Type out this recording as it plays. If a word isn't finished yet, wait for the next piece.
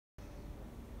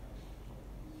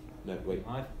No, wait.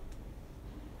 Live.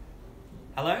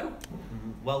 Hello,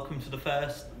 welcome to the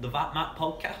Vac Mat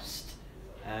podcast.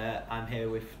 I'm here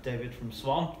with David from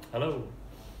Swan. Hello.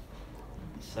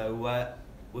 So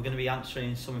we're going to be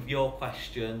answering some of your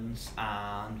questions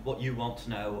and what you want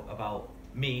to know about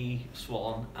me,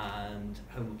 Swan, and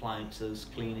home appliances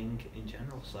cleaning in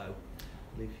general. So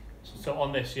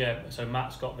on this, so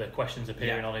Matt's got the questions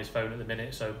appearing on his phone at the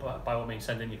minute, so by all means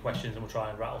send in your questions and we'll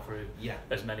try and rattle through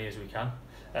as many as we can.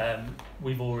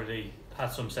 We've already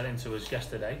had some sent in to us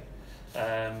yesterday.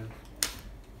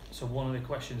 So one of the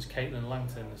questions, Caitlin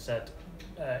Langton said,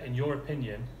 in your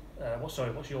opinion, what's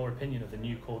your opinion of the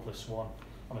new cordless Swan?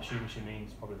 I'm assuming she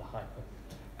means probably the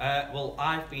Hyper. Well,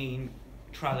 I've been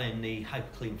trialling the Hyper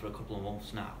Clean for a couple of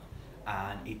months now,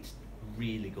 and it's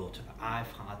really good.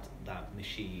 I've had that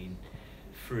machine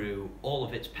through all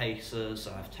of its paces.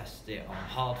 I've tested it on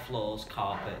hard floors,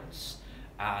 carpets,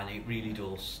 and it really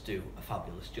does do a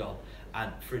fabulous job.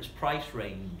 And for its price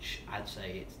range, I'd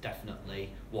say it's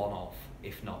definitely one of,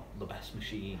 if not the best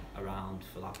machine around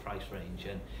for that price range.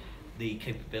 And the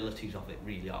capabilities of it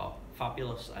really are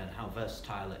fabulous, and how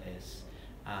versatile it is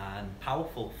and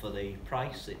powerful for the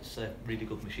price. It's a really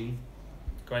good machine.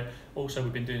 Great. Also,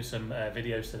 we've been doing some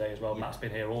videos today as well. Matt's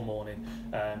been here all morning,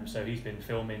 so he's been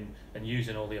filming and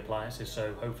using all the appliances,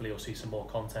 so hopefully you'll see some more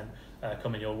content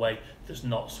coming your way that's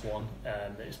not Swan,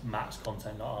 it's Matt's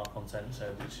content, not our content,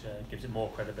 so which gives it more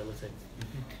credibility.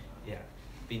 Yeah,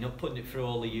 been putting it through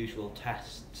all the usual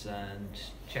tests and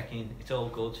checking it's all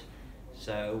good.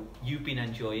 So you've been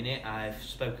enjoying it. I've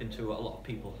spoken to a lot of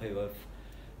people who have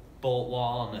bought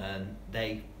one and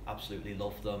they absolutely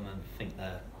love them and think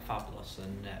they're fabulous,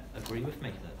 and agree with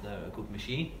me that they're a good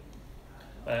machine.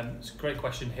 It's a great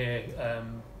question here.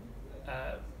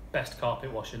 Best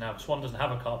carpet washer. Now Swan doesn't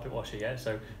have a carpet washer yet,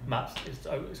 so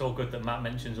it's all good that Matt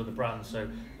mentions other brands, so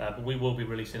but we will be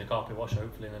releasing a carpet washer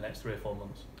hopefully in the next 3 or 4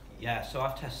 months. Yeah, so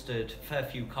I've tested a fair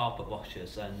few carpet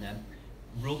washers, and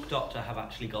Rug Doctor have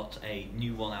actually got a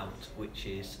new one out which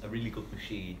is a really good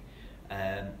machine.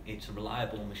 It's a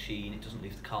reliable machine, it doesn't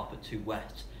leave the carpet too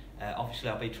wet. Obviously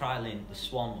I'll be trialling the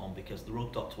Swan one because the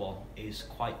Rug Doctor one is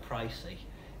quite pricey.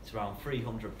 It's around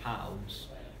 £300,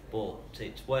 but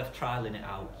it's worth trialling it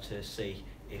out to see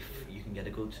if you can get a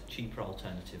good, cheaper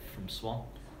alternative from Swan.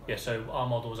 Yeah, so our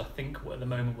models, I think at the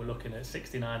moment we're looking at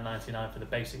 £69.99 for the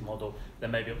basic model,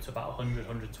 then maybe up to about £100,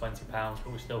 £120,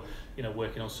 but we're still,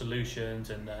 working on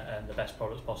solutions and the best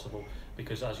products possible,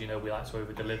 because as you know, we like to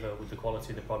over deliver with the quality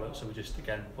of the product, so we're just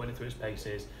again putting it through its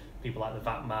paces. People like the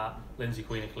Vac Mat, Lindsay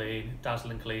Queen of Clean,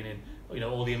 Dazzling Cleaning,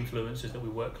 all the influencers that we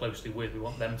work closely with, we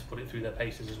want them to put it through their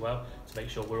paces as well to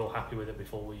make sure we're all happy with it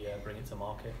before we bring it to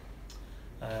market.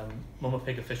 Mama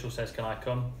Pig Official says, can I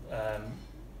come?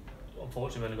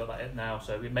 Unfortunately, we've only got that now,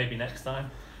 so it may be next time.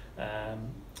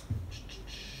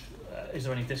 Is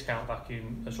there any discount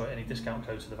any discount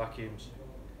codes for the vacuums?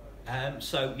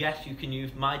 So yes, you can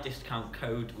use my discount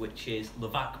code, which is the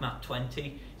Vac Mat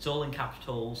 20. It's all in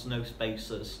capitals, no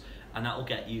spaces, and that will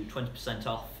get you 20%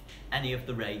 off any of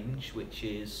the range, which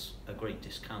is a great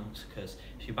discount, because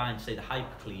if you're buying, say, the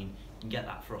Hyper Clean, you can get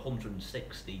that for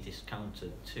 160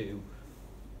 discounted to,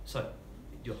 so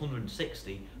you're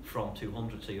 160 from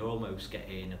 200, so you're almost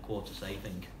getting a quarter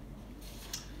saving.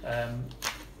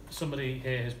 Somebody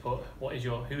here has put, who is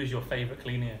your favourite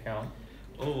cleaning account?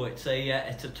 Oh, it's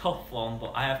a tough one,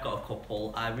 but I have got a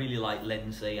couple. I really like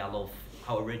Lindsay. I love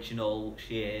how original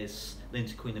she is,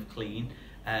 Lindsay Queen of Clean.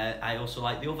 I also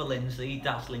like the other Lindsay,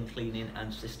 Dazzling Cleaning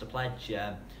and Sister Pledge.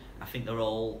 I think they're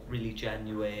all really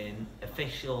genuine,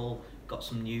 official, got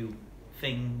some new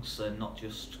things and not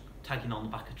just tagging on the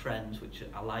back of trends, which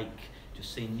I like,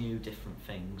 just seeing new different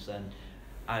things, and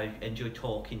I enjoy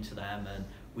talking to them, and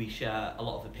we share a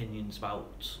lot of opinions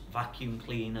about vacuum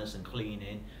cleaners and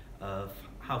cleaning, of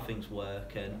how things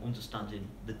work and understanding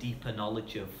the deeper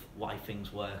knowledge of why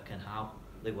things work and how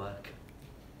they work.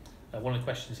 One of the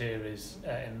questions here is,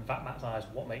 in Vac Mat's eyes,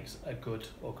 what makes a good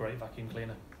or great vacuum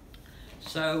cleaner?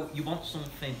 So you want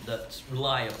something that's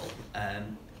reliable.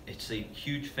 It's a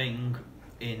huge thing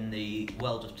in the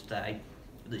world of today,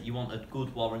 that you want a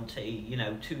good warranty.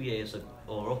 2 years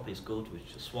or up is good,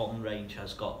 which the Swan range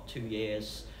has got 2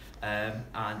 years,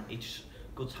 and it's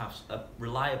good to have a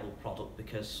reliable product,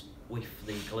 because with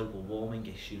the global warming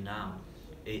issue now,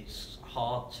 it's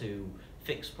hard to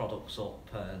fix products up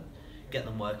and get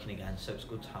them working again, so it's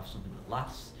good to have something that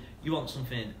lasts. You want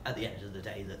something at the end of the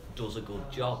day that does a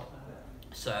good job.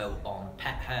 So on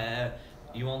pet hair,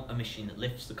 you want a machine that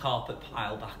lifts the carpet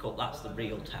pile back up. That's the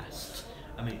real test.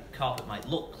 I mean, carpet might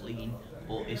look clean,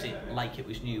 but is it like it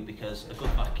was new? Because a good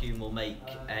vacuum will make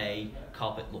a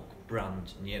carpet look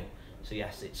brand new. So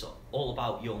yes, it's all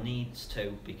about your needs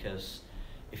too, because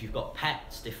if you've got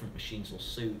pets, different machines will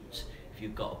suit. If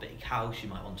you've got a big house, you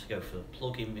might want to go for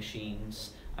plug-in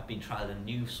machines. I've been trying a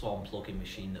new Swan plug-in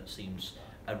machine that seems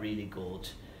a really good,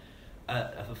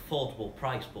 of affordable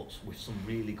price, but with some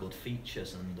really good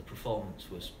features, and the performance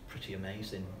was pretty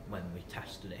amazing when we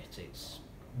tested it. It's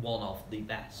one of the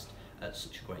best at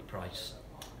such a great price.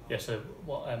 Yeah, so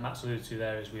what Matt's alluded to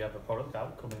there is we have a product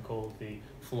out coming called the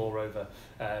Floor Rover.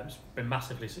 It's been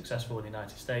massively successful in the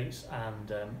United States,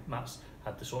 and Matt's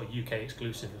had the sort of UK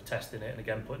exclusive of testing it and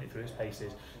again putting it through its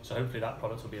paces. So hopefully that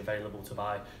product will be available to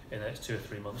buy in the next 2 or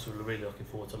 3 months. So we're really looking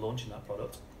forward to launching that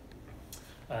product.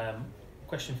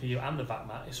 Question for you and the Vac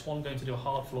Mat: is Swan going to do a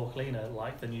hard floor cleaner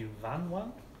like the new Van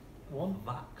one?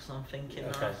 Vax, I'm thinking.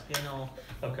 Okay. You know.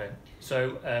 Okay.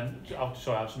 So I'll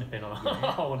just nip in on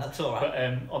that one. That's all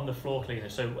right. But on the floor cleaner,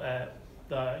 so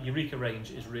the Eureka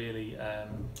range is really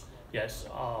yes,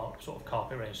 our sort of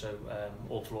carpet range, so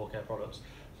all floor care products.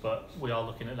 But we are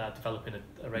looking at now developing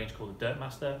a range called the Dirt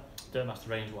Master. Dirt Master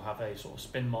range will have a sort of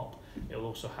spin mop. It will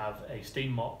also have a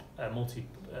steam mop,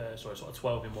 sort of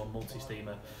 12-in-1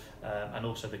 multi-steamer, and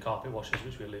also the carpet washers,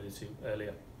 which we alluded to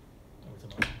earlier.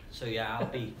 So yeah, I'll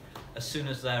be, as soon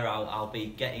as they're out, I'll be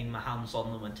getting my hands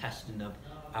on them and testing them,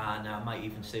 and I might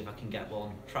even see if I can get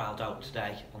one trialled out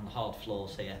today on the hard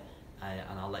floors here,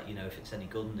 and I'll let you know if it's any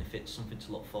good and if it's something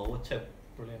to look forward to.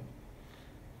 Brilliant.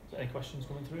 Any questions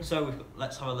coming through? So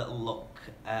let's have a little look.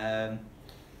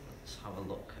 Let's have a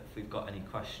look if we've got any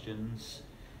questions.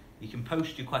 You can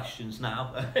post your questions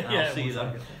now. And Yeah, I'll see we'll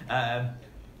them.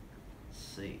 Let's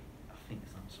see. I think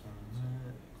that's one.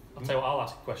 I'll tell you what, I'll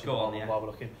ask a question while we're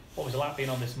looking. What was it like being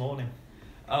on this morning?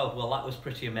 Oh, well, that was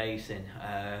pretty amazing.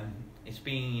 It's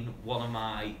been one of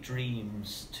my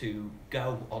dreams to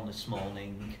go on this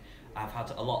morning. I've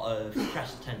had a lot of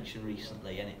press attention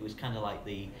recently, and it was kind of like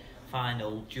the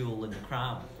final jewel in the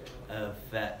crown of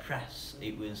press.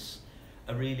 It was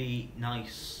a really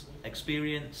nice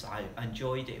experience. I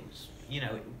enjoyed it. It was,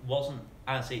 it wasn't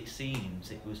as it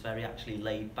seems. It was very actually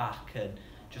laid back and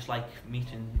just like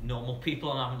meeting normal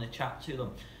people and having a chat to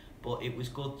them. But it was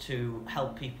good to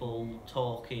help people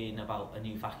talking about a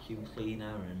new vacuum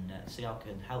cleaner and see how I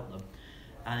can help them.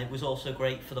 And it was also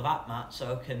great for the Vac Mat,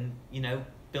 so I can,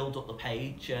 build up the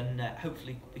page and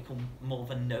hopefully become more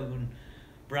of a known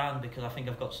brand, because I think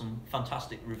I've got some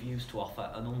fantastic reviews to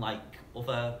offer, and unlike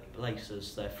other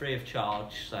places, they're free of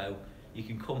charge, so you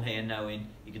can come here knowing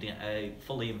you can get a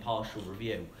fully impartial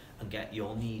review and get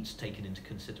your needs taken into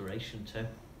consideration too.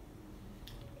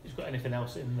 You've got anything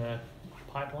else in the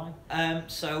pipeline?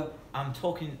 So I'm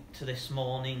talking to this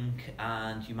morning,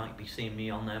 and you might be seeing me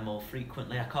on there more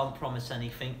frequently. I can't promise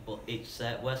anything, but it's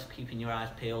worth keeping your eyes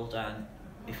peeled, and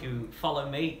if you follow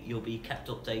me, you'll be kept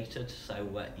updated, so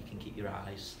you can keep your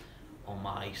eyes on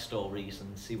my stories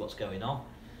and see what's going on.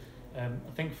 I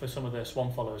think for some of the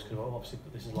Swan followers, because obviously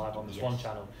this is live on the Swan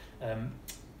channel,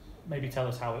 maybe tell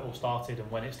us how it all started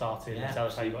and when it started, and tell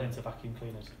us how you got into vacuum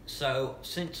cleaners. So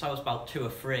since I was about 2 or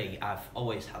 3, I've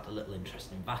always had a little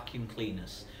interest in vacuum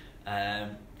cleaners.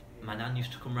 My nan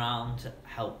used to come round to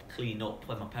help clean up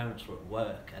when my parents were at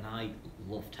work, and I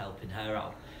loved helping her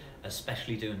out,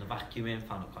 especially doing the vacuuming.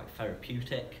 Found it quite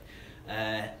therapeutic.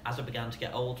 As I began to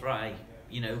get older, I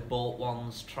bought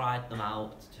ones, tried them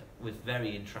out, was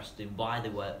very interested in why they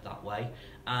worked that way,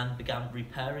 and began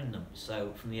repairing them.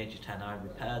 So from the age of 10, I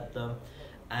repaired them.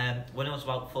 When I was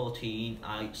about 14,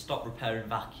 I stopped repairing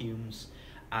vacuums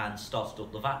and started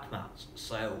up the Vac Mat.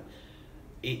 So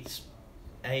it's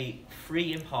a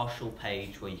free impartial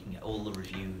page where you can get all the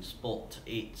reviews, but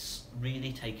it's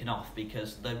really taken off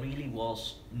because there really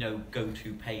was no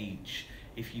go-to page.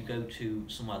 If you go to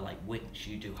somewhere like Which,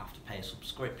 you do have to pay a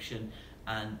subscription,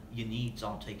 and your needs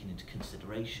aren't taken into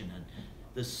consideration, and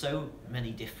there's so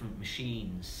many different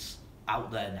machines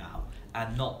out there now,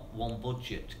 and not one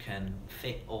budget can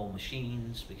fit all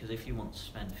machines, because if you want to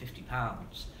spend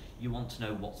 £50, you want to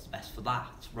know what's the best for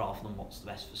that rather than what's the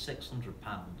best for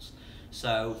 £600.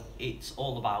 So it's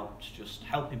all about just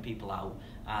helping people out,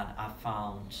 and I've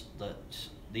found that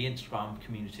the Instagram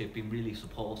community have been really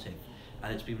supportive,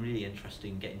 and it's been really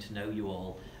interesting getting to know you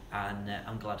all, and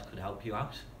I'm glad I could help you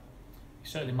out. You're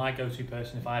certainly my go-to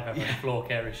person if I've ever had floor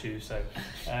care issues. So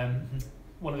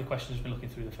one of the questions I've been looking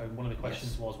through the phone, one of the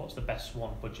questions was, what's the best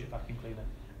Swan budget vacuum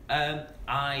cleaner?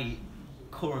 I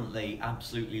currently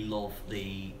absolutely love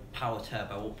the Power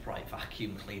Turbo upright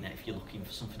vacuum cleaner. If you're looking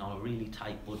for something on a really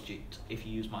tight budget, if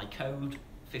you use my code,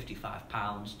 £55,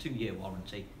 2-year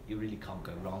warranty, you really can't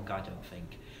go wrong, I don't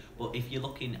think. But if you're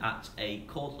looking at a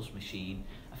cordless machine,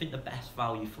 I think the best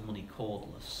value for money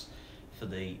cordless for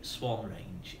the Swan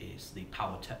range is the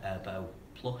Power Turbo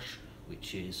Plush,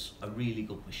 which is a really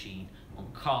good machine on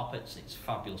carpets. It's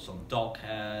fabulous on dog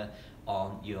hair,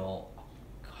 on your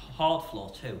hard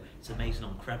floor too. It's amazing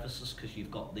on crevices because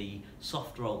you've got the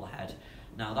soft roller head.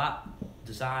 Now that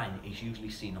design is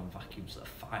usually seen on vacuums that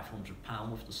are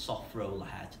 £500 with the soft roller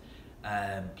head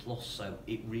plus, so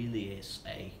it really is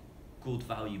a good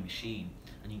value machine,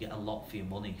 and you get a lot for your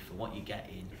money for what you're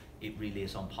getting. It really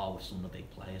is on par with some of the big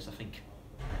players, I think.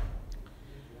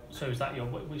 So is that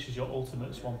which is your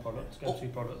ultimate Swan product, go-to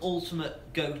product?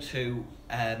 Ultimate go-to,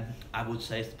 I would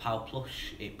say, is the Power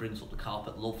Plush. It brings up the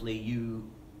carpet lovely. You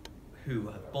who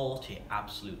have bought it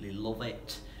absolutely love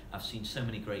it. I've seen so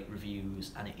many great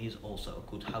reviews, and it is also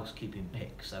a good housekeeping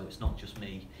pick, so it's not just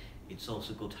me, it's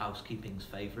also good housekeeping's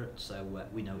favourite, so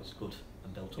we know it's good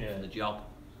and built up for the job.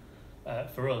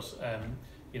 For us,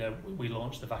 you know, we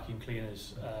launched the vacuum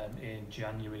cleaners in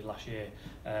January last year,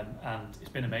 and it's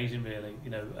been amazing, really. You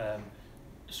know,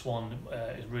 Swan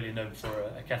is really known for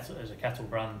a kettle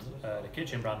brand, a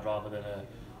kitchen brand, rather than a.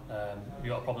 Have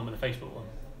you got a problem with the Facebook one?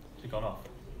 Has it gone off?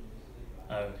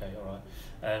 Oh, okay, all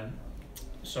right.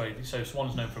 Sorry, so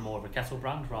Swan's known for more of a kettle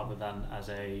brand rather than as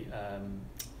a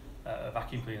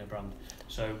vacuum cleaner brand.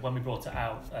 So when we brought it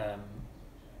out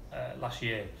last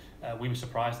year, we were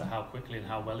surprised at how quickly and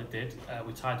how well it did.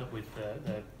 We tied up with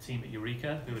the team at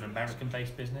Eureka, who are an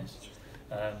American-based business.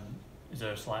 Is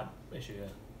there a slight issue here?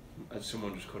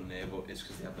 Someone just couldn't hear, but it's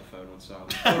because they had the phone on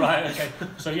silent. All right, okay.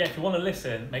 So yeah, if you want to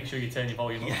listen, make sure you turn your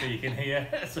volume up so you can hear.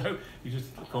 So you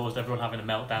just caused everyone having a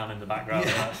meltdown in the background.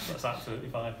 Yeah. That's absolutely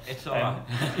fine. It's all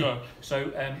right.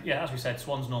 So yeah, as we said,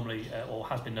 Swan's normally or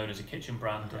has been known as a kitchen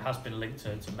brand. It has been linked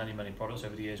to many products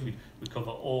over the years. We cover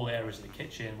all areas of the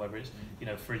kitchen, whether it's, you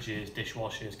know, fridges,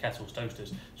 dishwashers, kettles,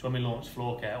 toasters. So when we launched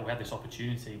floor care, we had this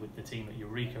opportunity with the team at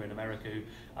Eureka in America, who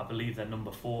I believe they're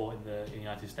number 4 in the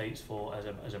United States for as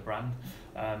a brand.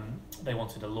 They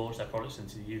wanted to launch their products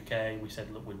into the UK. We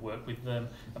said, look, we'd work with them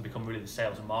and become really the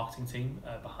sales and marketing team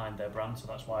behind their brand. So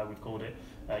that's why we've called it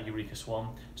Eureka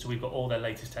Swan. So we've got all their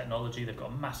latest technology. They've got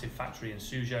a massive factory in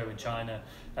Suzhou in China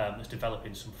that's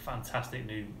developing some fantastic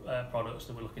new products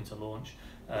that we're looking to launch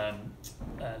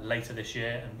later this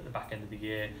year and at the back end of the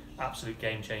year. Absolute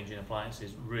game-changing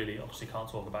appliances. Really, obviously can't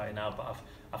talk about it now, but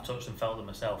I've touched and felt them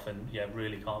myself, and yeah,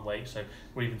 really can't wait. So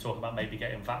we're even talking about maybe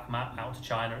getting Vac Mat out to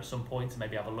China at some point to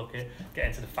maybe have a look at, get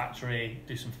into the factory,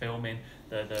 do some filming.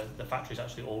 The factory is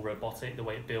actually all robotic. The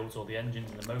way it builds all the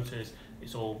engines and the motors,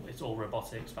 it's all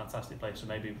robotic. It's a fantastic place. So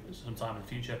maybe sometime in the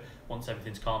future, once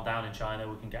everything's calmed down in China,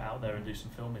 we can get out there and do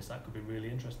some filming. So that could be really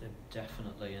interesting.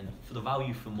 Definitely, and for the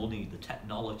value for money, the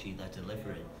technology they're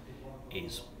delivering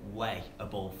is way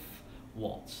above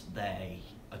what they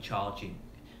are charging.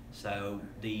 So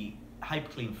the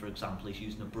HyperClean, for example, is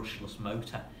using a brushless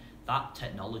motor. That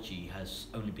technology has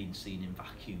only been seen in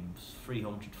vacuums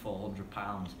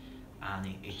 £300–400,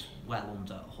 and it's well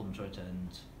under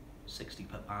 £160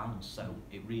 per pound. So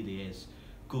it really is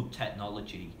good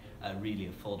technology at a really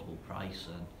affordable price,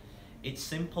 and it's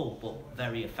simple but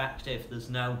very effective. There's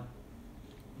no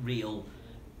real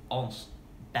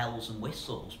bells and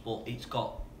whistles, but it's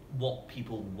got what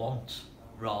people want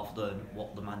rather than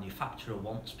what the manufacturer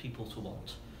wants people to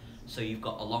want. So you've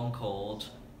got a long cord,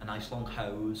 a nice long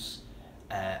hose,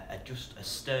 just a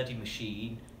sturdy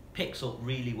machine, picks up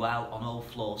really well on all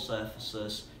floor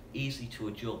surfaces, easy to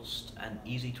adjust and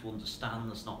easy to understand.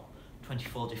 There's not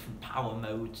 24 different power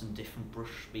modes and different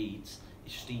brush speeds.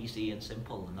 It's just easy and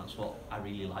simple, and that's what I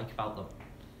really like about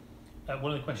them.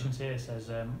 One of the questions here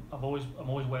says, I'm always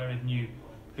wary of new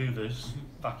Hoovers,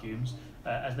 vacuums,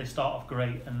 as they start off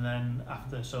great and then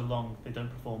after so long they don't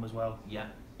perform as well. Yeah.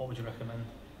 What would you recommend?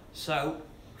 So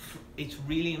it's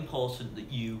really important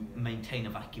that you maintain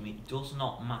a vacuum. It does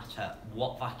not matter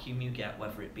what vacuum you get,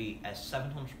 whether it be a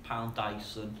 £700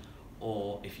 Dyson,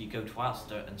 or if you go to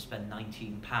Asda and spend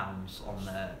 £19 on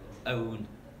their own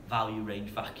value range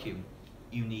vacuum,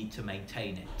 you need to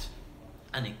maintain it.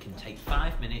 And it can take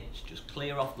 5 minutes. Just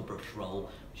clear off the brush roll,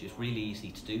 which is really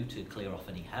easy to do to clear off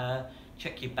any hair.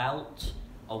 Check your belt,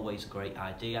 always a great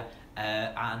idea,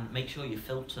 and make sure your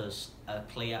filters are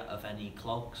clear of any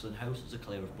clogs and hoses are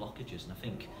clear of blockages. And I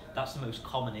think that's the most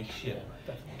common issue,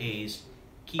 is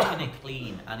keeping it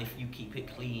clean. And if you keep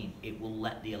it clean, it will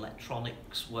let the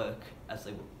electronics work as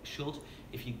they should.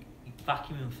 If you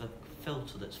vacuum with a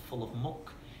filter that's full of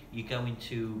muck, you're going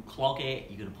to clog it,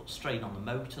 you're going to put strain on the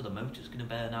motor's going to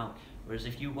burn out. Whereas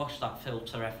if you wash that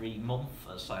filter every month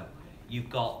or so, you've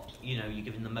got, you're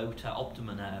giving the motor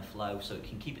optimum airflow so it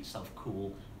can keep itself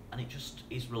cool, and it just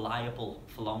is reliable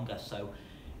for longer. So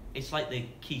it's like the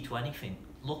key to anything.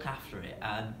 Look after it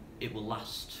and it will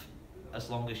last as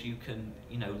long as you can,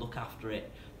 look after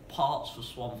it. Parts for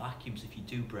Swan vacuums, if you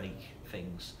do break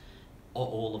things, are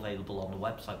all available on the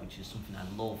website, which is something I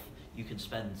love. You can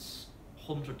spend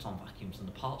hundreds on vacuums and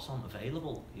the parts aren't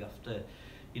available. You have to,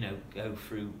 go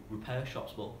through repair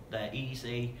shops, but they're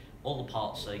easy. All the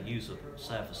parts are user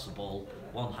serviceable.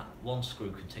 One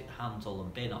screw can take the handle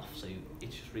and bin off, so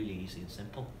it's just really easy and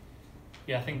simple.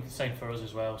 Yeah, I think the same for us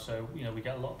as well. So we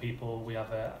get a lot of people. We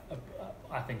have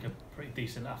I think a pretty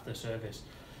decent after service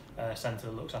centre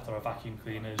that looks after our vacuum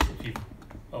cleaners.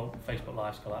 Facebook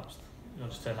Live's collapsed.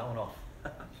 Just turn that one off.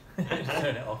 Just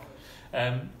turn it off.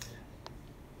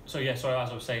 So as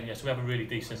I was saying, so we have a really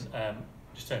decent.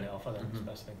 Just turn it off. I think it's the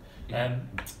best thing. Yeah.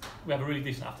 We have a really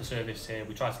decent after service here.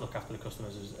 We try to look after the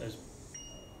customers as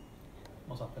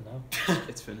what's happened now?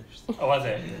 It's finished. Oh, has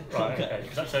it? Right. Okay.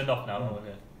 Is that turned off now?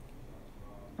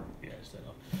 Yeah, it's turned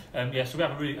off. So we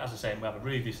have we have a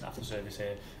really decent after service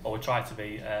here, or we try to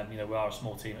be. We are a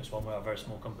small team at Swan. We are a very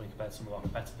small company compared to some of our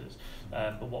competitors.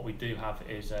 But what we do have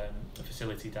is a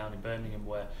facility down in Birmingham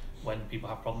where, when people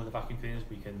have problems with the vacuum cleaners,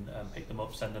 we can pick them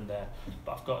up, send them there.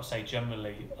 But I've got to say,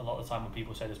 generally, a lot of the time when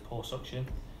people say there's poor suction,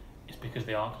 it's because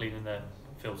they aren't cleaning their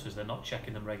filters, they're not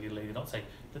checking them regularly, they're not taking.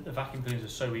 The vacuum cleaners are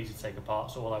so easy to take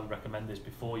apart, so all I would recommend is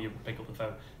before you pick up the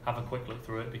phone, have a quick look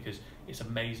through it, because it's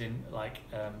amazing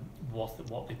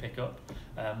what they pick up.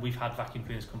 We've had vacuum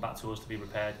cleaners come back to us to be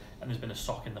repaired, and there's been a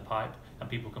sock in the pipe, and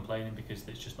people complaining because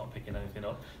it's just not picking anything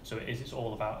up. So it's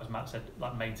all about, as Matt said,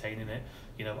 like maintaining it.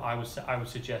 I would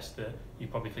suggest that you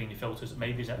probably clean your filters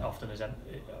maybe as often as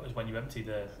when you empty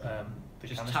the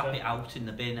just canister. Tap it out in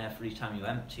the bin every time you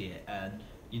empty it, and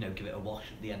give it a wash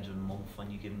at the end of the month when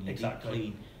you're giving your deep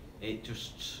clean. It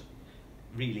just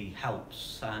really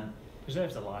helps and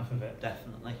preserves the life of it.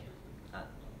 Definitely.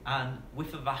 And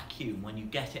with a vacuum, when you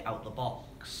get it out the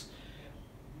box,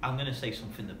 I'm going to say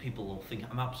something that people will think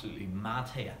I'm absolutely mad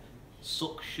here.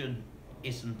 Suction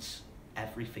isn't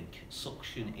everything.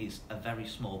 Suction is a very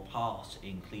small part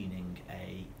in cleaning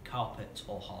a carpet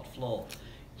or hard floor.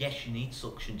 Yes, you need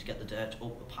suction to get the dirt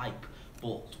up the pipe,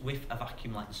 but with a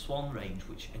vacuum like the Swan range,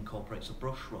 which incorporates a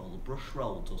brush roll, the brush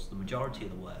roll does the majority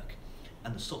of the work,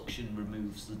 and the suction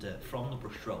removes the dirt from the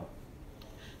brush roll.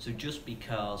 So just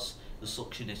because the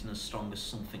suction isn't as strong as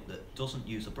something that doesn't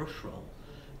use a brush roll,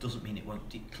 doesn't mean it won't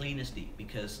clean as deep,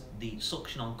 because the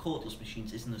suction on cordless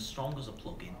machines isn't as strong as a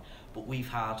plug-in. But we've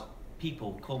had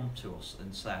people come to us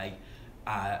and say,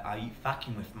 I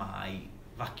vacuumed with my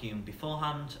vacuum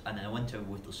beforehand, and then I went over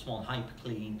with the Swan Hyper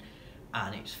Clean,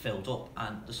 and it's filled up,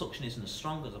 and the suction isn't as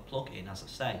strong as a plug-in, as I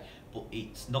say, but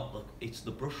it's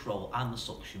the brush roll and the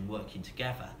suction working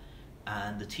together,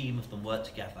 and the team of them work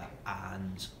together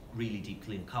and really deep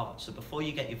clean the carpet. So before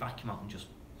you get your vacuum out and just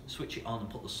switch it on and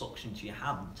put the suction to your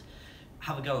hand,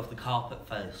 have a go of the carpet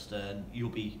first, and you'll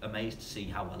be amazed to see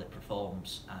how well it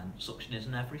performs. And suction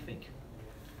isn't everything.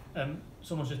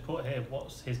 Someone's just put here,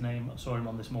 what's his name? I saw him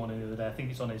on this morning the other day. I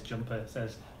think it's on his jumper. It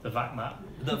says the Vac Mat.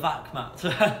 The Vac Mat.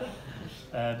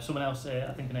 Someone else,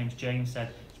 I think her name's Jane,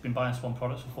 said she's been buying Swan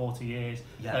products for 40 years.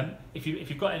 Yeah. If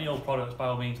you've got any old products, by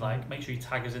all means, make sure you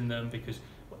tag us in them, because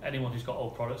anyone who's got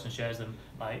old products and shares them,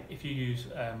 if you use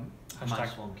hashtag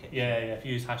MySwanKitchen. if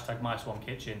you use hashtag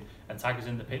MySwanKitchen and tag us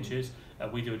in the pictures,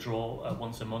 we do a draw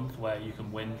once a month where you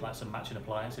can win some matching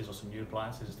appliances or some new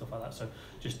appliances and stuff like that. So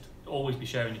just always be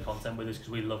sharing your content with us,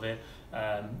 because we love it.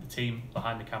 The team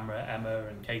behind the camera, Emma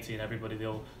and Katie and everybody,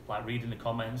 they'll reading the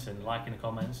comments and liking the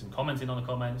comments and commenting on the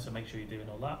comments, so make sure you're doing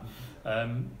all that. I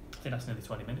think that's nearly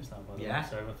 20 minutes now, by the way,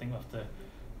 so I think we'll have to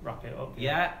wrap it up.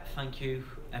 Yeah, thank you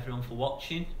everyone for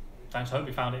watching. Thanks, I hope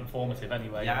you found it informative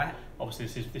anyway. Yeah.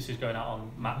 Obviously this is going out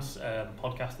on Matt's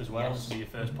podcast as well. Yes. This will be your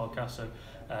first podcast, so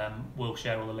we'll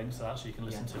share all the links to that so you can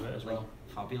listen to it as well.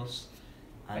 Fabulous.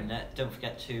 And don't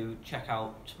forget to check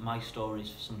out my stories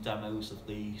for some demos of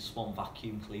the Swan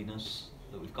vacuum cleaners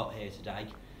that we've got here today,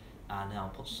 and I'll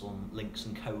put some links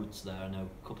and codes there. I know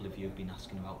a couple of you have been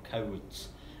asking about codes,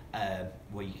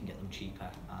 where you can get them cheaper,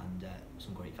 and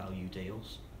some great value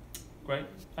deals. Great,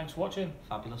 thanks for watching.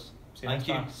 Fabulous. See you next Thank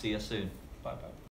you. time. See you soon. Bye bye.